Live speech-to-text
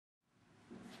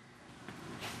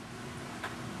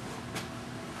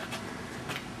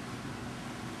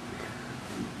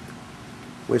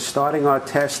We're starting our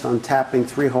test on tapping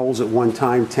 3 holes at one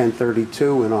time,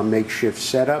 1032, in our makeshift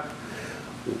setup.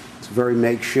 It's very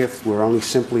makeshift. We're only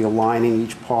simply aligning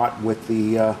each part with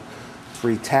the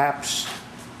 3 taps.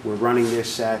 We're running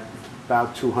this at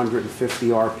about 250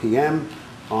 RPM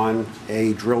on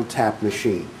a drill tap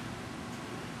machine.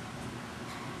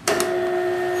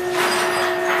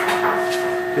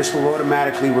 This will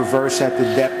automatically reverse at the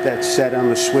depth that's set on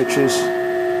the switches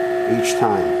each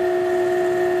time.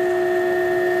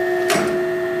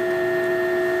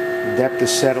 The depth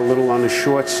is set a little on the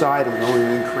short side. I'm going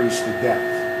to increase the depth.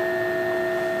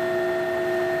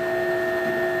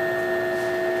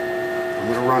 I'm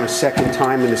going to run a second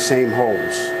time in the same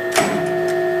holes.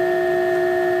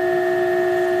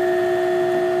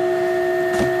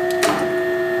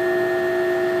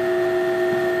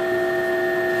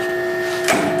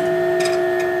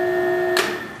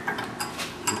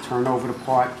 Turn over the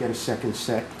part, get a second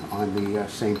set on the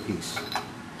same piece.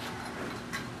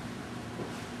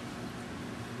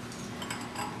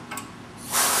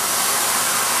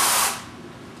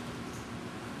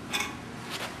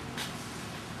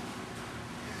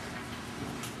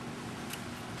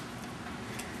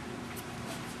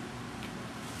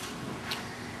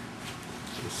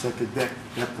 Set the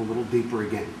depth a little deeper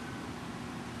again.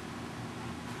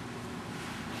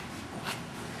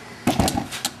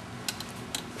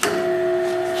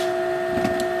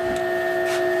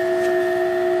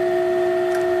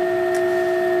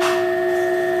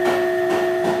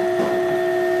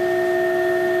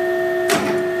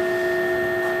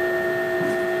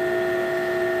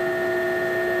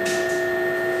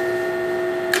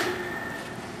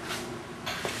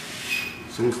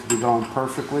 Seems to be going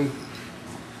perfectly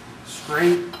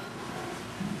straight.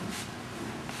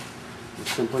 We're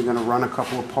simply going to run a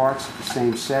couple of parts at the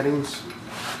same settings.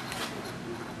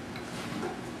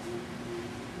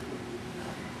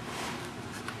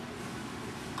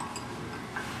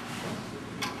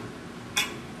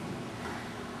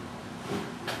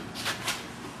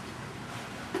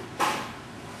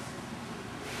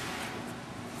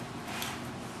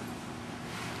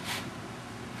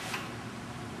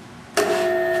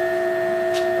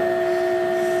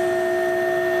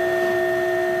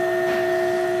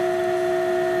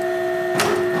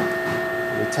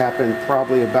 Tapping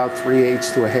probably about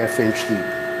 3/8 to a 1/2 inch deep.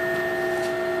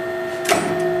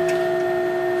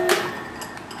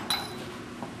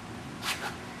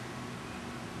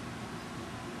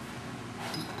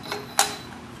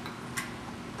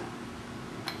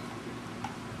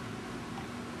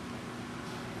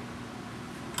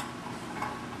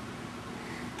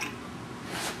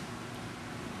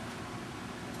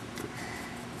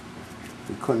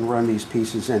 We couldn't run these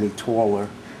pieces any taller.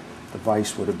 The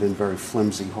vise would have been very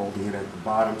flimsy holding it at the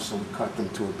bottom, so we cut them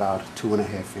to about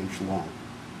 2.5 inch long.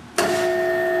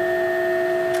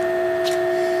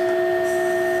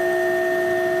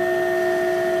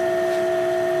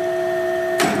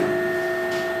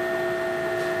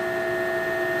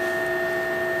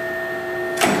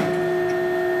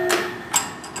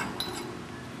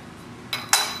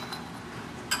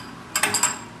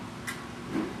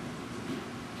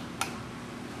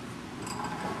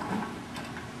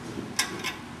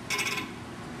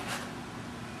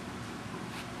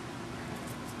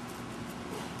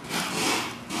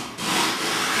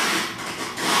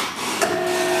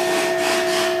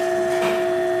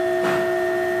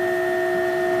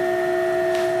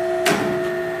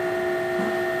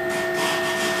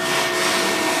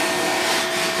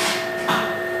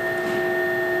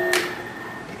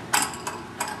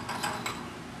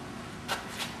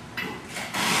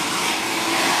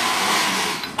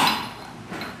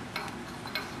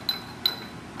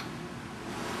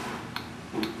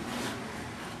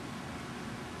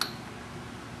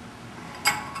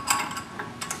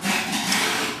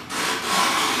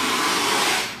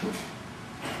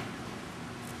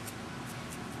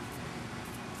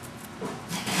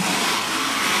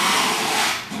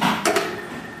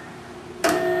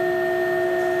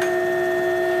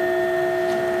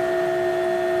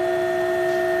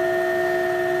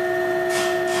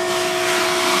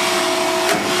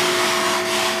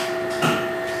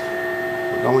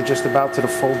 Going just about to the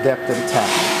full depth of the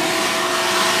tap.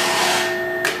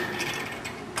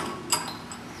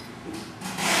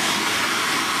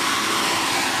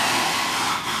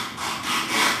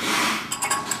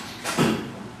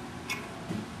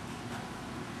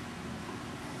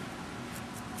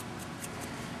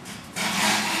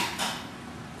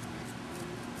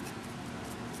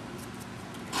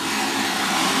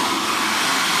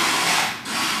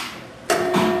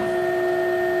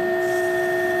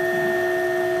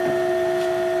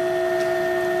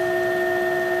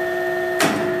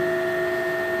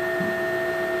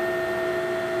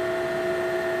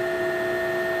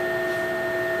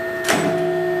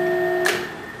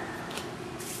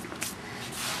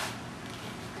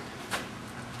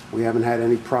 We haven't had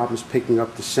any problems picking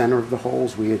up the center of the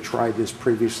holes. We had tried this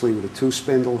previously with a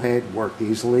 2-spindle head, worked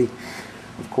easily.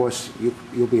 Of course,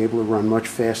 you'll be able to run much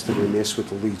faster than this with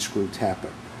the lead screw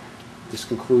tapper. This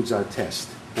concludes our test.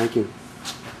 Thank you.